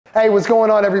Hey, what's going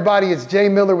on, everybody? It's Jay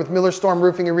Miller with Hailstorm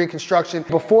Roofing and Reconstruction.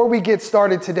 Before we get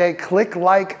started today, click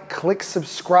like, click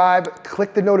subscribe,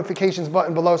 click the notifications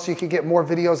button below so you can get more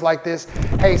videos like this.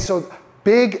 Hey, so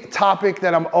big topic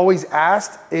that I'm always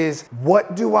asked is,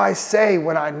 what do I say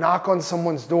when I knock on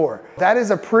someone's door? That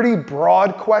is a pretty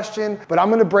broad question, but I'm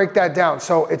gonna break that down.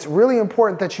 So it's really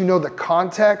important that you know the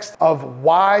context of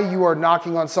why you are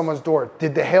knocking on someone's door.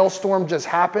 Did the hailstorm just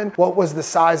happen? What was the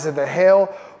size of the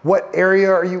hail? What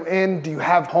area are you in? Do you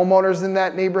have homeowners in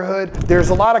that neighborhood? There's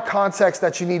a lot of context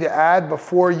that you need to add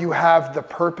before you have the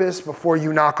purpose, before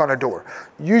you knock on a door.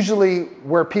 Usually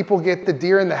where people get the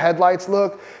deer in the headlights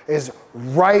look is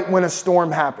right when a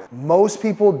storm happens. Most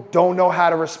people don't know how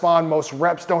to respond. Most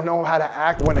reps don't know how to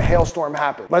act when a hailstorm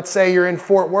happens. Let's say you're in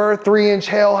Fort Worth, 3-inch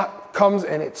hail comes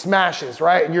and it smashes,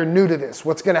 right? And you're new to this.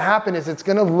 What's gonna happen is it's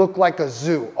gonna look like a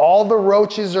zoo. All the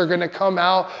roaches are gonna come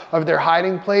out of their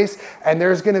hiding place, and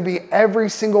there's gonna be every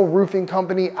single roofing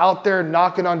company out there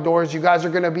knocking on doors. You guys are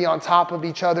gonna be on top of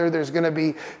each other. There's gonna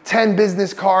be 10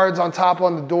 business cards on top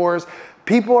on the doors.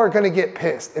 People are gonna get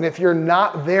pissed. And if you're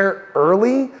not there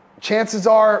early, chances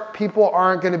are people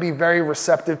aren't gonna be very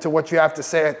receptive to what you have to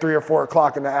say at 3 or 4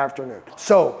 o'clock in the afternoon.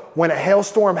 So when a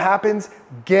hailstorm happens,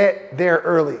 get there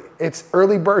early. It's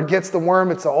early bird gets the worm.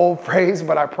 It's an old phrase,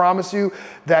 but I promise you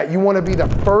that you wanna be the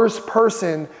first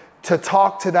person to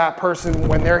talk to that person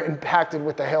when they're impacted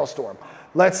with the hailstorm.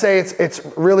 Let's say it's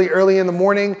really early in the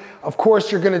morning. Of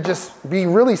course, you're gonna just be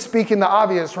really speaking the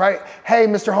obvious, right? Hey,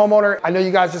 Mr. Homeowner, I know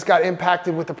you guys just got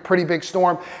impacted with a pretty big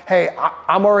storm. Hey,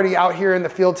 I'm already out here in the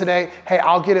field today. Hey,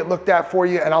 I'll get it looked at for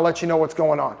you and I'll let you know what's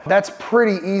going on. That's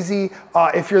pretty easy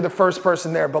if you're the first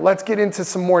person there, but let's get into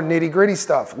some more nitty gritty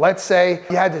stuff. Let's say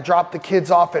you had to drop the kids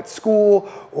off at school,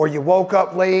 or you woke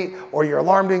up late, or your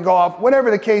alarm didn't go off, whatever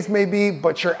the case may be,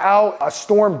 but you're out, a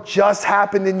storm just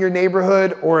happened in your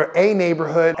neighborhood or a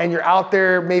neighborhood, and you're out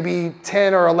there maybe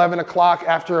 10 or 11 o'clock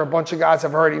after a bunch of guys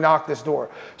have already knocked this door.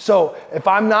 So if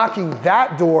I'm knocking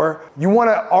that door, you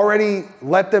wanna already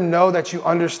let them know that you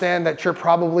understand that you're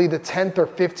probably the 10th or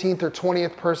 15th or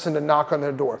 20th person to knock on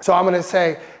their door. So I'm gonna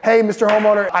say, hey, Mr.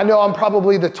 Homeowner, I know I'm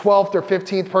probably the 12th or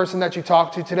 15th person that you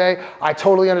talked to today. I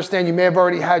totally understand you may have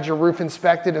already had your roof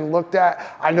inspected and looked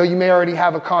at. I know you may already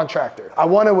have a contractor. I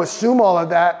want to assume all of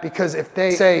that, because if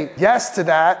they say yes to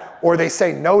that, or they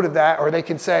say no to that, or they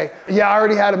can say, yeah, I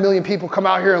already had a million people come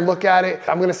out here and look at it.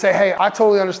 I'm gonna say, hey, I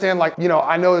totally understand, like, you know,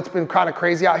 I know it's been kind of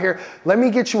crazy out here. Let me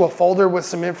get you a folder with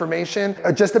some information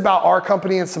just about our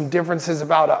company and some differences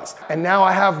about us. And now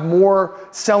I have more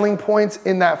selling points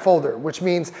in that folder, which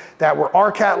means that we're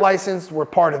RCAT licensed, we're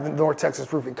part of the North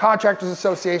Texas Roofing Contractors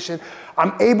Association.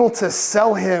 I'm able to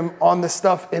sell him on the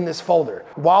stuff in this folder.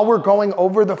 While we're going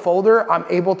over the folder, I'm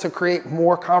able to create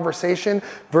more conversation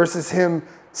versus him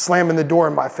slamming the door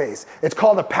in my face. It's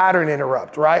called a pattern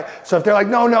interrupt, right? So if they're like,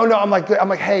 no, I'm like,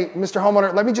 hey, Mr.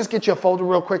 Homeowner, let me just get you a folder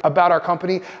real quick about our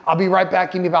company. I'll be right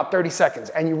back, give me about 30 seconds.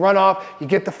 And you run off, you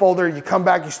get the folder, you come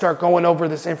back, you start going over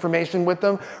this information with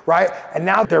them, right? And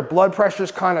now their blood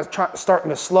pressure's kind of starting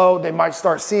to slow. They might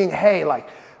start seeing, hey, like,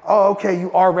 oh, okay,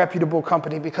 you are a reputable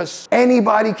company, because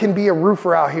anybody can be a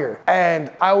roofer out here.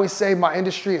 And I always say my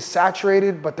industry is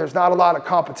saturated, but there's not a lot of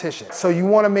competition. So you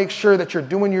wanna make sure that you're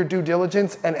doing your due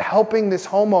diligence and helping this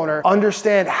homeowner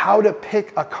understand how to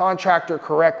pick a contractor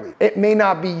correctly. It may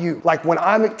not be you. Like when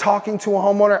I'm talking to a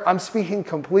homeowner, I'm speaking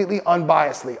completely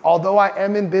unbiasedly. Although I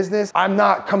am in business, I'm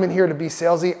not coming here to be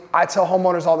salesy. I tell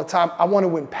homeowners all the time, I want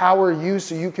to empower you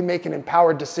so you can make an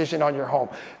empowered decision on your home.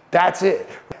 That's it.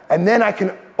 And then I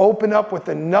can open up with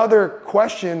another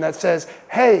question that says,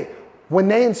 hey, when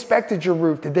they inspected your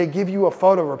roof, did they give you a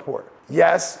photo report?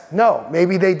 Yes, no,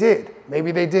 maybe they did,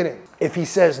 maybe they didn't. If he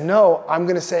says no, I'm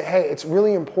gonna say, hey, it's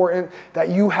really important that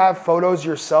you have photos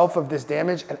yourself of this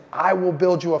damage, and I will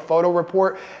build you a photo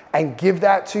report and give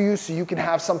that to you so you can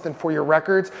have something for your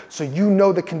records so you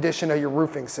know the condition of your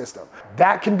roofing system.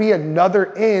 That can be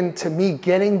another in to me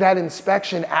getting that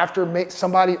inspection after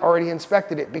somebody already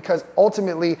inspected it, because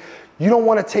ultimately you don't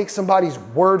wanna take somebody's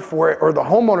word for it, or the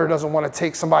homeowner doesn't wanna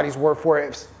take somebody's word for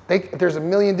it. There's a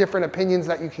million different opinions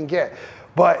that you can get.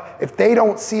 But if they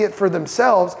don't see it for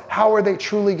themselves, how are they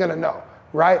truly gonna know,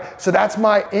 right? So that's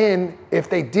my in if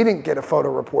they didn't get a photo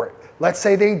report. Let's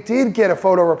say they did get a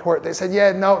photo report. They said,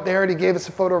 yeah, no, they already gave us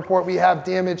a photo report. We have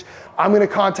damage. I'm gonna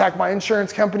contact my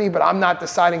insurance company, but I'm not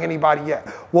deciding anybody yet.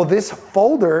 Well, this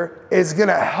folder is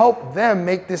gonna help them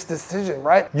make this decision,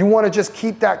 right? You wanna just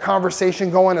keep that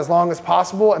conversation going as long as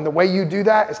possible. And the way you do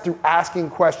that is through asking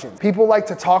questions. People like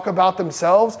to talk about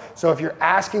themselves. So if you're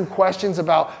asking questions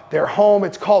about their home,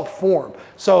 it's called FORM.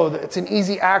 So it's an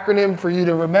easy acronym for you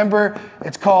to remember.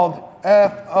 It's called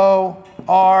F-O-R-M.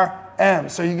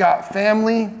 So you got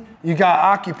family, you got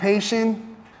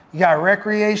occupation, you got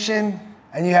recreation,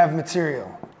 and you have material.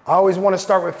 I always want to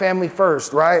start with family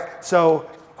first, right? So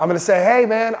I'm gonna say, hey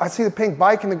man, I see the pink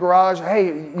bike in the garage. Hey,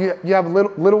 you have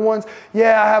little ones?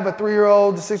 Yeah, I have a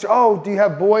 3-year-old, a 6-year-old. Oh, do you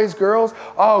have boys, girls?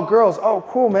 Oh, girls. Oh,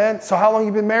 cool, man. So how long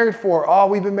you been married for? Oh,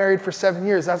 we've been married for 7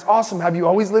 years. That's awesome. Have you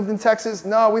always lived in Texas?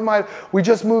 No, we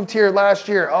just moved here last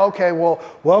year. Okay, well,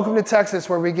 welcome to Texas,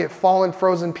 where we get fallen,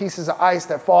 frozen pieces of ice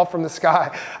that fall from the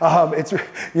sky. It's,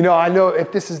 you know, I know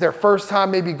if this is their first time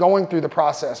maybe going through the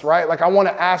process, right? Like I want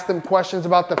to ask them questions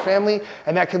about the family,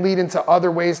 and that can lead into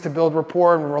other ways to build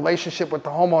rapport and relationship with the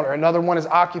homeowner. Another one is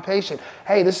occupation.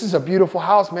 Hey, this is a beautiful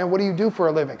house, man. What do you do for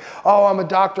a living? Oh, I'm a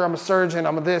doctor, I'm a surgeon,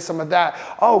 I'm a this, I'm a that.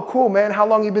 Oh, cool, man. How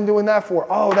long you been doing that for?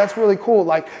 Oh, that's really cool.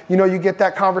 Like, you know, you get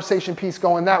that conversation piece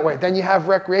going that way. Then you have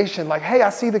recreation. Like, hey, I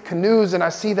see the canoes, and I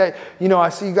see that, you know, I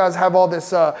see you guys have all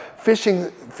this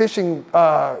fishing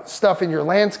stuff in your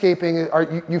landscaping.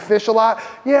 You fish a lot?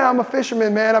 Yeah, I'm a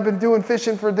fisherman, man. I've been doing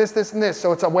fishing for this, and this.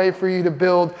 So it's a way for you to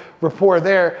build rapport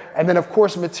there. And then of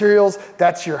course, materials,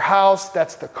 that's your house,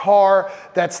 that's the car,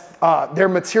 that's their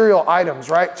material items,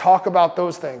 right? Talk about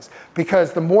those things,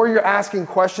 because the more you're asking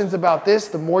questions about this,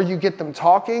 the more you get them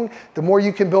talking, the more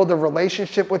you can build a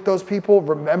relationship with those people,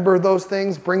 remember those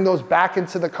things, bring those back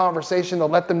into the conversation to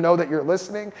let them know that you're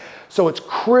listening. So it's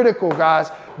critical,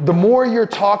 guys. The more you're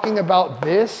talking about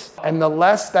this and the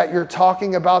less that you're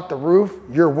talking about the roof,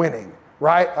 you're winning.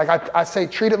 Right? Like I say,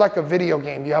 treat it like a video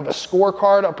game. You have a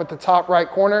scorecard up at the top right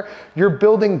corner. You're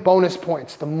building bonus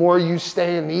points. The more you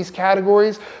stay in these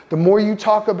categories, the more you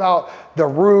talk about the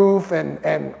roof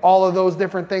and all of those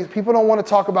different things. People don't want to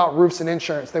talk about roofs and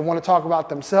insurance. They want to talk about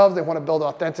themselves. They want to build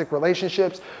authentic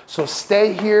relationships. So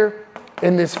stay here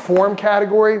in this form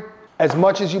category as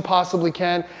much as you possibly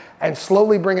can, and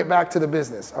slowly bring it back to the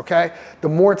business, okay? The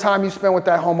more time you spend with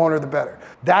that homeowner, the better.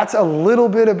 That's a little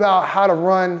bit about how to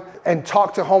run and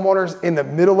talk to homeowners in the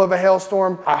middle of a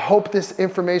hailstorm. I hope this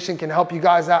information can help you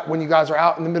guys out when you guys are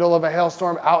out in the middle of a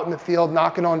hailstorm, out in the field,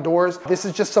 knocking on doors. This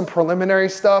is just some preliminary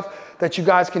stuff that you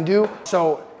guys can do.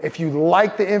 So if you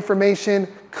like the information,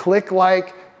 click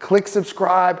like, click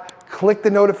subscribe, click the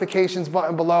notifications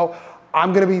button below.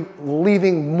 I'm gonna be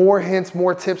leaving more hints,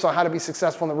 more tips on how to be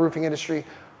successful in the roofing industry.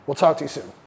 We'll talk to you soon.